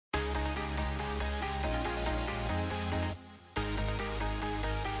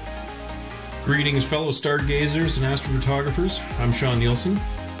Greetings fellow stargazers and astrophotographers, I'm Sean Nielsen.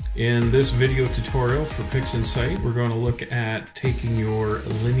 In this video tutorial for Pixinsight, we're going to look at taking your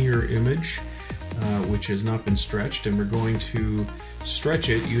linear image, which has not been stretched, and we're going to stretch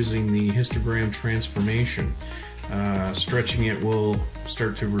it using the histogram transformation. Stretching it will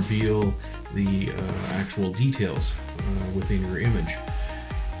start to reveal the actual details within your image.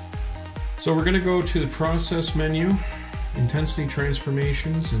 So we're going to go to the process menu, intensity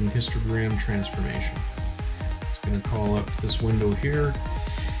transformations, and histogram transformation. It's going to call up this window here,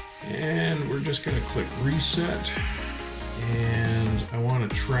 and we're just going to click reset. And I want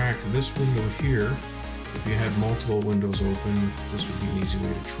to track this window here. If you had multiple windows open, this would be an easy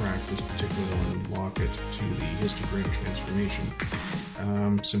way to track this particular one and lock it to the histogram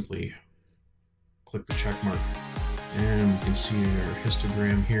transformation. Simply click the check mark, and we can see our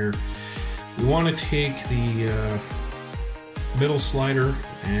histogram here. We want to take the middle slider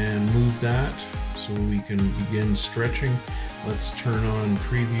and move that so we can begin stretching. Let's turn on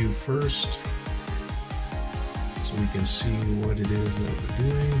preview first so we can see what it is that we're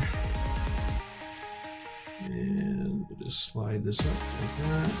doing. And we'll just slide this up like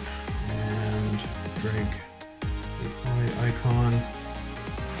that and drag the apply icon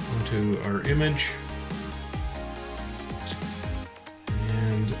onto our image.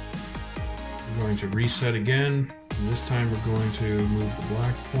 And we're going to reset again. And this time we're going to move the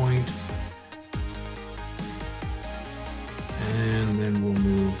black point, and then we'll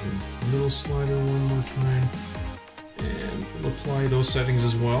move the middle slider one more time, and we'll apply those settings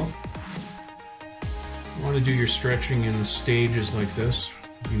as well. You want to do your stretching in stages like this,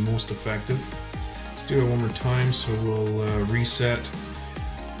 be most effective. Let's do it one more time, so we'll reset.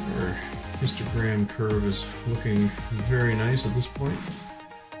 Our histogram curve is looking very nice at this point.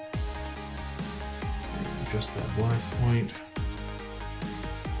 Just that black point.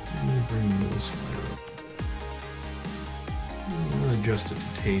 I'm going to bring the middle slider up. I'm going to adjust it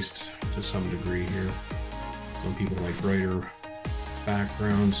to taste to some degree here. Some people like brighter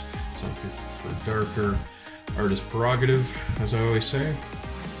backgrounds, some people prefer darker. Artist prerogative, as I always say.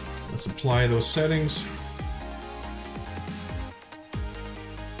 Let's apply those settings.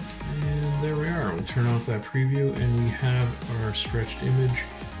 And there we are. We'll turn off that preview, and we have our stretched image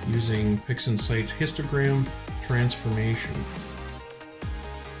using Pixinsight's histogram transformation.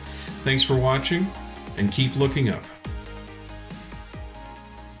 Thanks for watching, and keep looking up.